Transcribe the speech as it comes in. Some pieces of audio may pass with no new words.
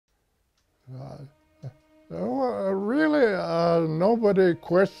Really, nobody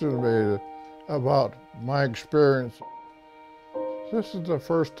questioned me about my experience. This is the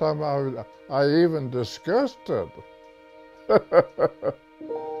first time I even discussed it.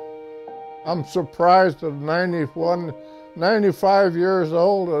 I'm surprised at 91, 95 years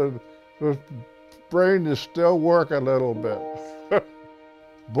old, the brain is still working a little bit.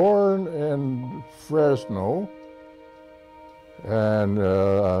 Born in Fresno and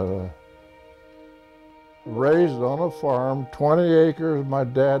raised on a farm, 20 acres. My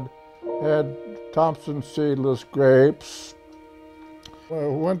dad had Thompson seedless grapes. I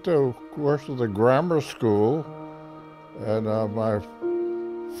went to, of course, to the grammar school, and my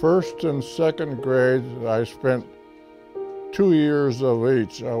first and second grades, I spent 2 years of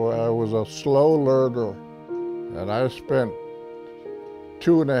each. I was a slow learner, and I spent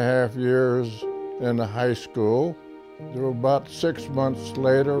 2.5 years in the high school. About 6 months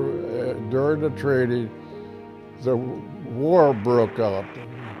later, during the treaty, the war broke out.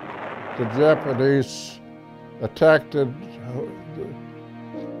 The Japanese attacked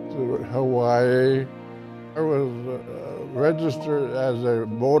Hawaii. I was registered as a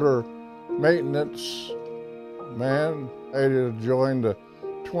motor maintenance man. I joined the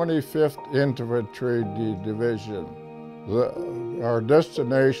 25th Infantry Division. Our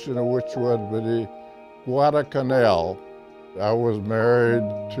destination, which would be Guadalcanal. I was married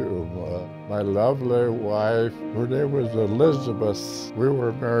to my lovely wife. Her name was Elizabeth. We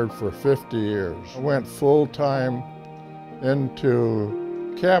were married for 50 years. I went full-time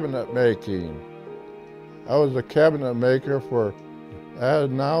into cabinet making. I was a cabinet maker for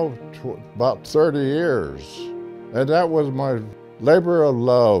now about 30 years. And that was my labor of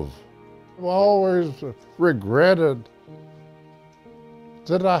love. I've always regretted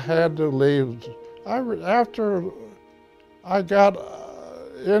that I had to leave. After I got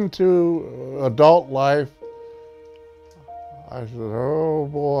into adult life, I said, oh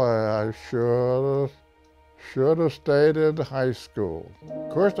boy, I should have stayed in high school. Of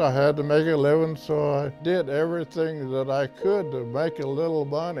course, I had to make a living, so I did everything that I could to make a little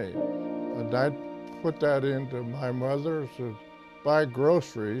money. And I put that into my mother to buy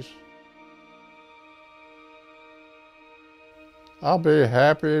groceries. I'll be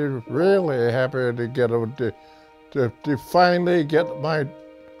happy, really happy to get to finally get my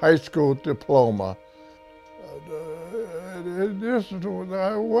high school diploma. That's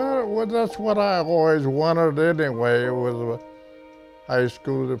what I always wanted anyway, was a high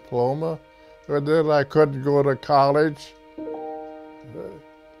school diploma. But then I couldn't go to college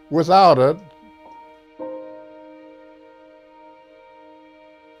without it.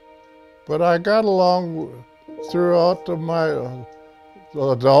 But I got along throughout my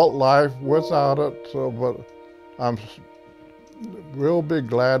adult life without it, but I'm real be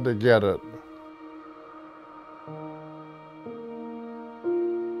glad to get it.